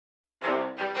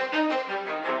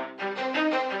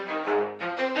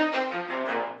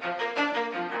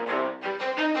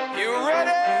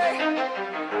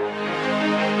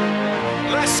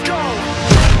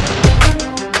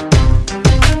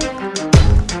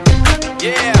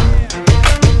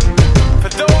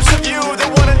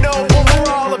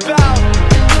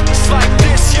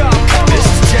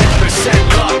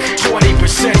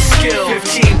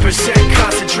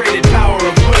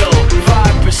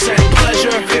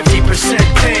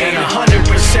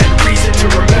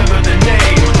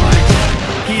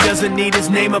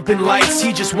fame up in lights,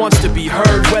 he just wants to be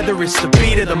heard. Whether it's the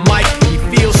beat or the mic, he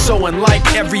feels so unlike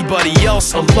everybody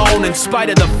else, alone. In spite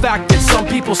of the fact that some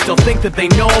people still think that they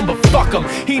know him, but fuck him,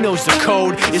 he knows the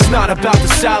code. It's not about the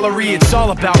salary, it's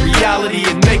all about reality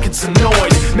and making some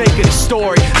noise, making a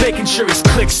story, making sure his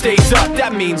click stays up.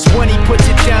 That means when he puts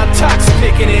it down, Tox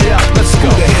picking it up. Let's go.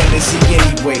 Who the hell is he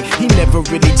anyway? He never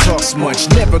really talks much,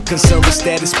 never concerned with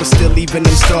status, but still leaving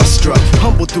him starstruck.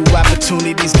 Humble through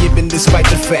opportunities given despite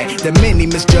the fact that many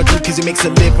misjudge him cause he makes a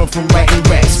living from writing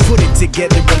raps. Put it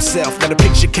together himself, now the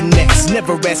picture connects.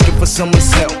 Never asking for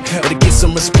someone's help or to get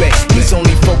some respect. He's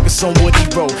only focused on what he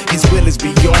wrote, his will is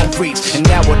beyond reach. And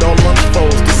now it all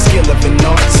unfolds, the skill of an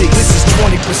artist. This is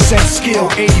 20% skill,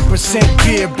 80%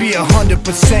 fear. Be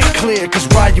 100% clear, cause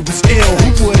Ryu was ill.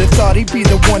 Who would've thought he'd be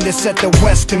the one that set the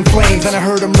West in flames? And I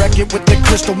heard him wreck it with the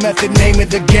crystal method, name of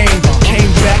the game.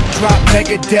 Came back, dropped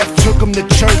Megadeth, took him to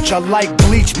church. I like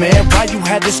Bleach, man. Ryu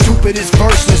had the stupidest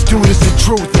verse, this dude is the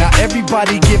truth. Now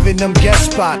everybody giving them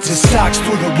guest spots and stocks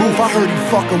through the roof. I heard he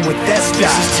fucking with that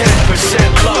stock. This is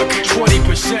 10% luck,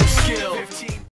 20% skill.